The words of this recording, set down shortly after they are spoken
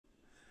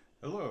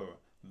Hello,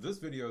 this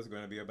video is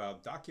going to be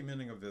about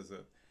documenting a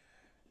visit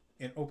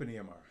in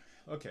OpenEMR.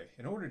 Okay,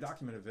 in order to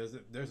document a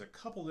visit, there's a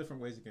couple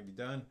different ways it can be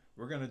done.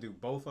 We're going to do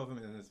both of them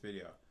in this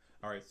video.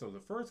 All right, so the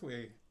first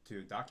way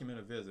to document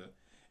a visit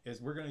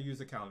is we're going to use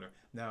the calendar.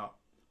 Now,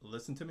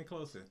 listen to me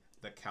closely.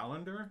 The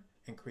calendar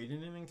and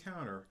creating an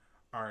encounter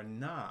are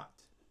not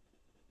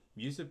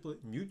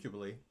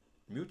mutually,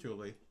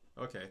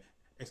 okay,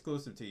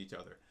 exclusive to each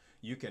other.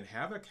 You can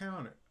have a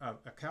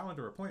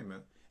calendar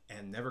appointment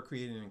and never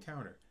create an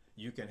encounter.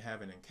 You can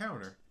have an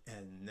encounter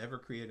and never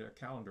create a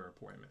calendar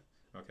appointment.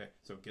 Okay,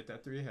 so get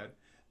that through your head.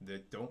 They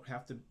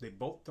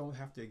both don't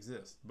have to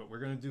exist, but we're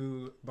going to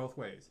do both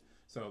ways.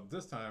 So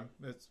this time,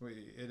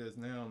 it is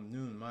now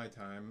noon my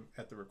time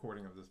at the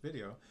recording of this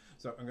video.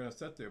 So I'm going to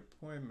set the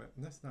appointment.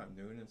 That's not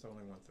noon, it's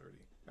only 1:30.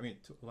 I mean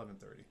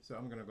 11:30. So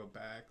I'm going to go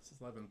back. It's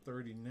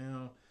 11:30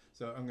 now.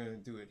 So I'm going to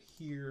do it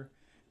here,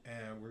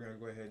 and we're going to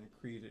go ahead and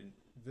create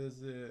a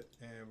visit,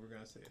 and we're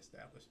going to say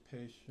establish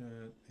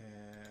patient,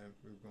 and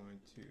we're going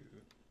to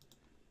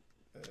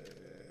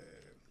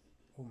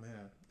oh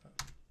man,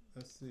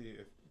 let's see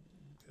if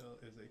Bill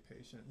is a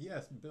patient.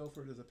 Yes,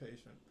 Bilford is a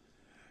patient.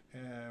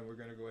 And we're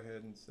going to go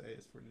ahead and say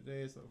it's for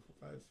today, so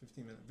for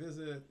 15-minute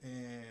visit,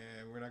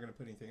 and we're not going to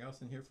put anything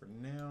else in here for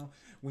now.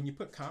 When you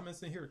put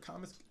comments in here,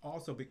 comments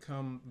also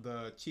become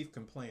the chief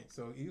complaint.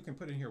 So you can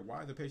put in here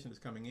why the patient is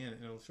coming in,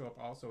 and it'll show up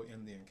also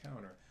in the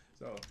encounter.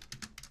 So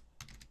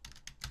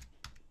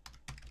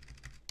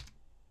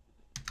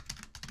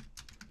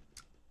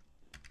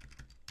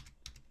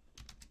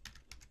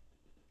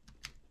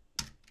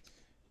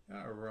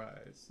all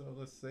right, so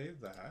let's save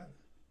that.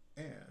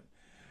 And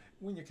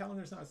when your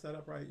calendar's not set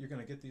up right, you're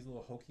going to get these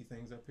little hokey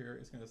things up here.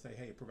 It's going to say,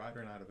 hey,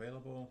 provider not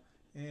available,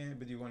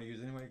 but do you want to use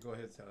it anyway? Go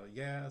ahead and tell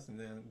yes, and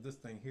then this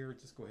thing here,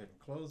 just go ahead and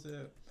close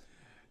it.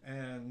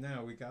 And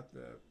now we got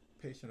the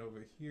patient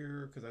over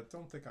here, because I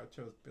don't think I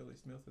chose Billy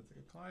Smith as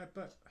a client,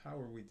 but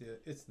however we did,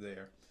 it's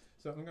there.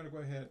 So I'm going to go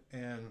ahead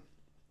and,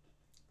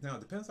 now it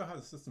depends on how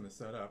the system is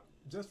set up.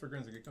 Just for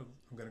grins and giggles,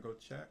 I'm going to go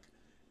check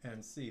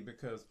and see,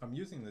 because I'm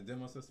using the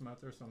demo system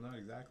out there, so I'm not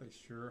exactly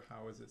sure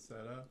how is it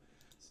set up.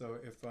 So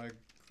if I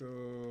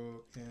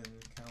go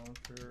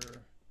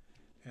encounter,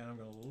 and I'm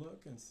going to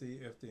look and see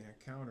if the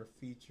encounter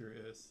feature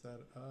is set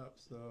up.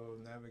 So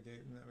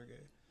navigate.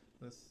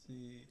 Let's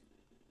see,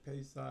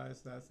 page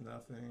size, that's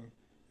nothing.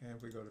 And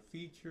if we go to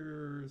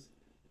features,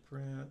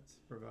 print,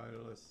 provider,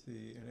 let's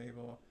see,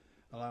 enable,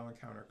 allow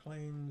encounter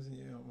claims,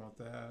 you don't want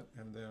that.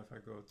 And then if I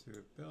go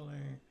to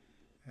billing,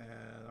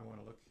 and I want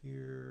to look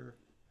here,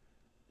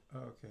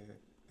 okay,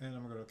 and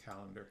I'm going to go to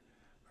calendar.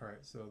 All right,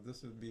 so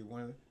this would be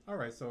one. All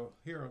right, so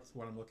here's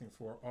what I'm looking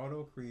for.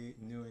 Auto create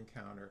new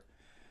encounter.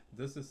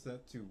 This is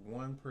set to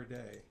 1 per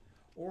day,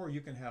 or you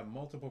can have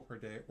multiple per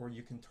day, or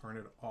you can turn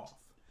it off.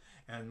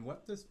 And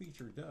what this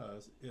feature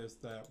does is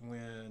that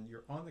when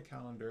you're on the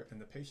calendar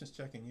and the patient's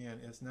checking in,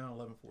 it's now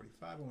 11:45.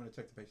 I want to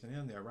check the patient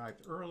in. They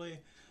arrived early.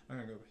 I'm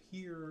going to go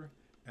here,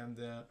 and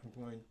then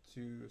I'm going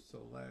to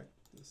select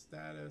the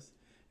status,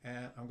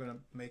 and I'm going to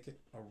make it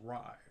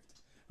arrived.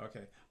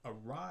 Okay,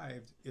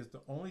 arrived is the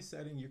only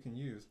setting you can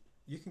use.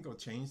 You can go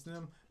change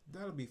them.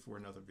 That'll be for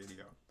another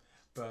video.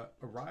 But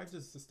arrived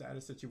is the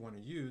status that you want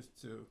to use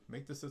to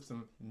make the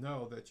system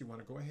know that you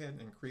want to go ahead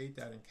and create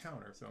that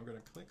encounter. So I'm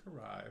going to click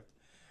arrived,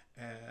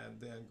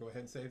 and then go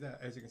ahead and save that.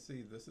 As you can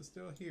see, this is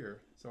still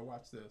here. So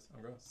watch this.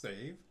 I'm going to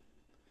save.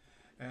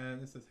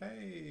 And it says,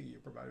 hey, you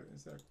provided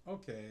it.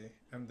 Okay,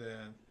 and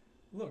then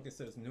look, it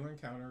says new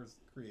encounter is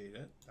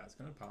created. That's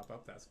going to pop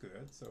up. That's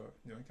good. So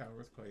new encounter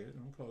was created.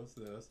 I'm going to close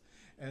this.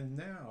 And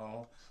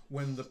now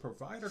when the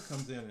provider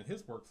comes in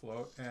his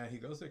workflow and he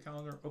goes to the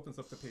calendar, opens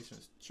up the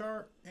patient's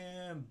chart,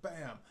 and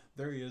bam,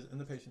 there he is in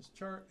the patient's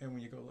chart. And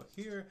when you go look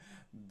here,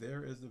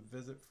 there is the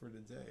visit for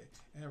today.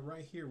 And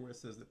right here where it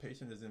says the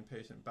patient is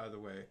inpatient, by the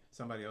way,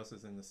 somebody else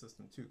is in the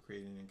system too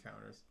creating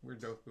encounters. We're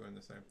both doing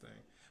the same thing,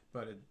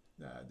 but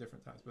at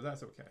different times. But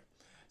that's okay.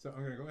 So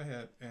I'm going to go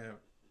ahead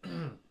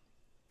and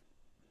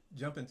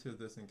jump into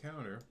this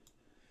encounter.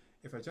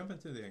 If I jump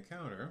into the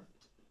encounter,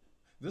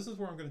 this is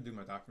where I'm going to do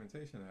my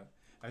documentation at.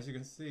 As you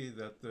can see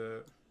that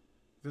the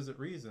visit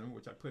reason,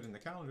 which I put in the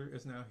calendar,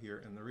 is now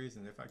here in the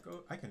reason. If I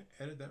go, I can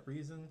edit that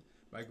reason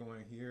by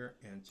going here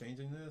and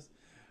changing this.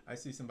 I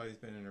see somebody's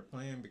been in their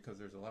plan because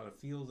there's a lot of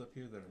fields up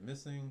here that are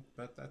missing,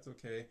 but that's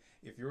okay.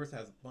 If yours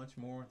has a bunch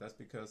more, that's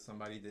because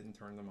somebody didn't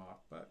turn them off.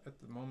 But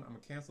at the moment, I'm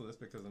going to cancel this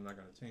because I'm not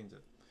going to change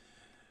it.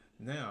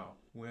 Now,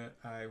 when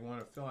I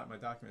want to fill out my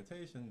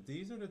documentation,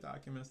 these are the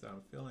documents that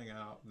I'm filling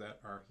out that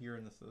are here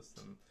in the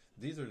system.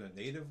 These are the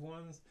native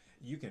ones.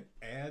 You can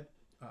add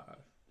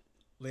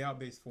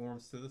layout-based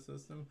forms to the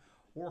system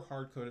or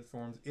hard-coded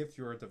forms if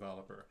you're a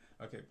developer.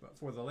 Okay, but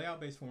for the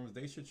layout-based forms,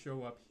 they should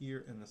show up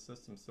here in the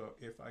system. So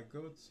if I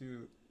go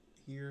to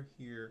here,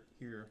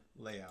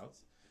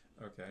 layouts,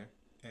 okay,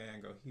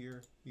 and go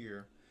here,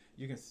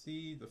 you can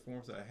see the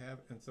forms that I have.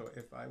 And so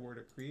if I were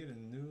to create a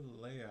new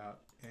layout,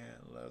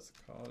 and let's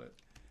call it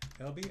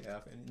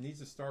LBF, and it needs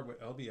to start with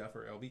LBF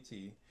or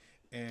LBT,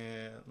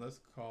 and let's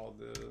call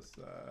this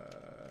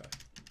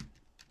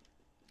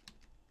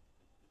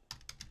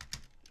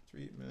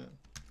treatment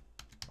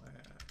plan.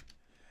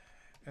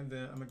 And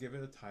then I'm gonna give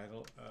it a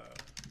title of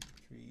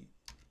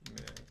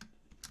treatment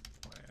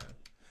plan.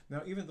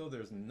 Now, even though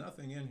there's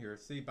nothing in here,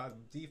 see, by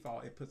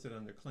default, it puts it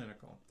under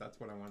clinical. That's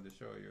what I wanted to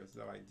show you, is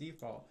that by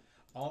default,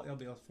 all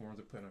LBS forms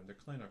are put under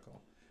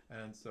clinical.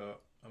 And so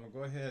I'm gonna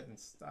go ahead and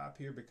stop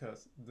here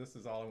because this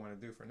is all I wanna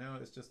do for now.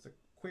 It's just a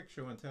quick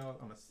show and tell.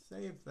 I'm gonna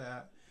save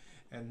that.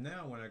 And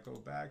now when I go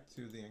back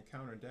to the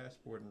Encounter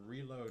dashboard and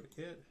reload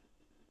it,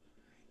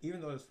 even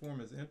though this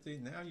form is empty,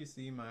 now you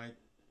see my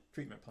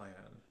treatment plan,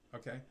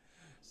 okay?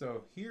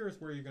 So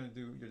here's where you're going to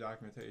do your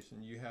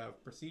documentation. You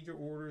have procedure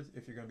orders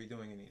if you're going to be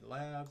doing any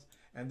labs,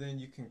 and then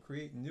you can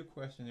create new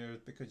questionnaires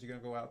because you're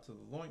going to go out to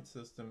the Loint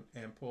system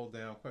and pull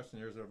down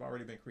questionnaires that have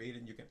already been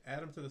created. You can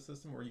add them to the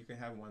system, or you can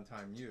have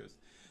one-time use.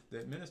 The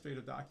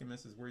administrative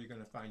documents is where you're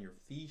going to find your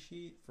fee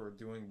sheet for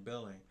doing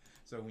billing.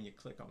 So when you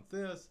click on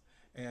this,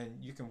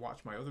 and you can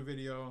watch my other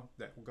video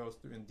that goes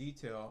through in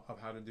detail of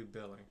how to do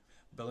billing.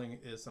 Billing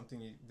is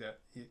something that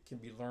it can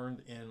be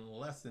learned in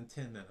less than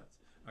 10 minutes.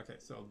 Okay,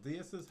 so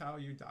this is how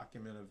you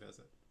document a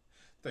visit.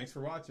 Thanks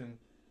for watching.